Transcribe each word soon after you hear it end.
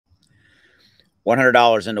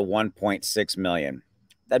$100 into 1.6 million.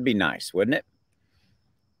 That'd be nice, wouldn't it?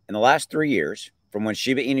 In the last 3 years, from when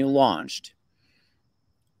Shiba Inu launched,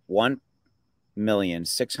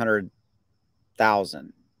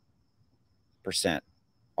 1,600,000%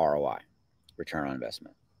 ROI, return on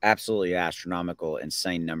investment. Absolutely astronomical,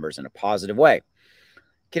 insane numbers in a positive way.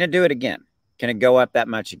 Can it do it again? Can it go up that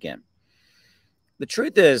much again? The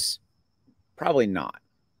truth is, probably not.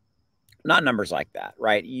 Not numbers like that,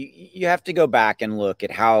 right? You have to go back and look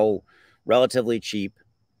at how relatively cheap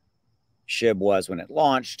SHIB was when it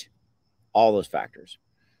launched, all those factors.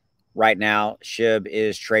 Right now, SHIB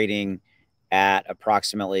is trading at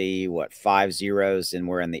approximately, what, 5 zeros, and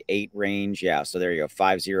we're in the 8 range. Yeah, so there you go,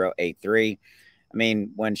 5083. I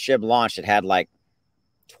mean, when SHIB launched, it had like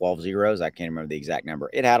 12 zeros. I can't remember the exact number.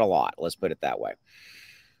 It had a lot. Let's put it that way.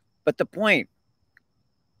 But the point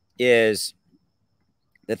is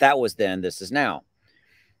that was then, this is now.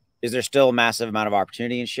 Is there still a massive amount of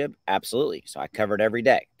opportunity in SHIB? Absolutely. So I covered every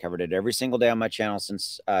day, covered it every single day on my channel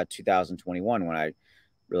since 2021 when I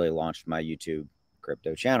really launched my YouTube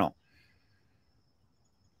crypto channel.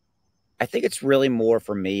 I think it's really more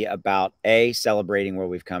for me about celebrating where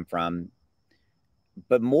we've come from,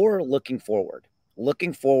 but more looking forward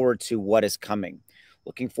to what is coming,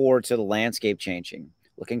 looking forward to the landscape changing,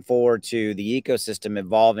 looking forward to the ecosystem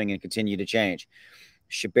evolving and continue to change.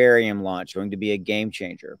 Shibarium launch going to be a game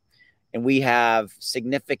changer. And we have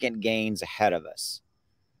significant gains ahead of us.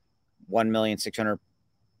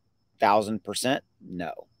 1,600,000%?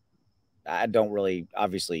 No. I don't really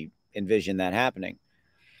obviously envision that happening.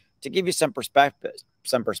 To give you some perspective,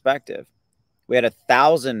 we had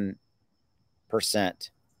 1,000%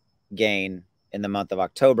 gain in the month of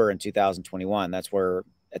October in 2021. That's where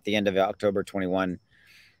at the end of October 21,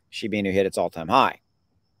 Shiba Inu hit its all-time high.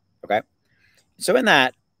 Okay. So in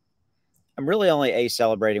that, I'm really only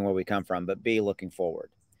celebrating where we come from, but B, looking forward.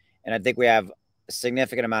 And I think we have a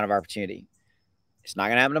significant amount of opportunity. It's not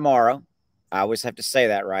going to happen tomorrow. I always have to say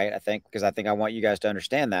that, right? Because I think I want you guys to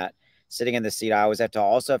understand that. Sitting in the seat, I always have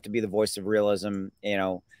to be the voice of realism,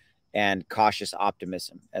 and cautious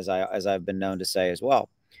optimism, as I've been known to say as well.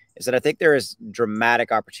 Is that I think there is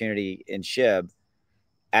dramatic opportunity in SHIB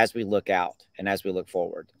as we look out and as we look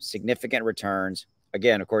forward. Significant returns.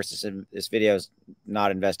 Again, of course, this video is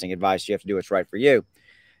not investing advice. You have to do what's right for you.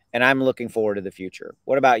 And I'm looking forward to the future.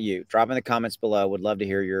 What about you? Drop in the comments below. Would love to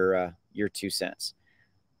hear your 2 cents.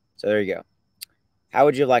 So there you go. How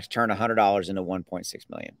would you like to turn $100 into 1.6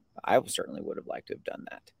 million? I certainly would have liked to have done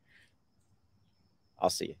that. I'll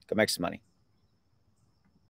see you. Go make some money.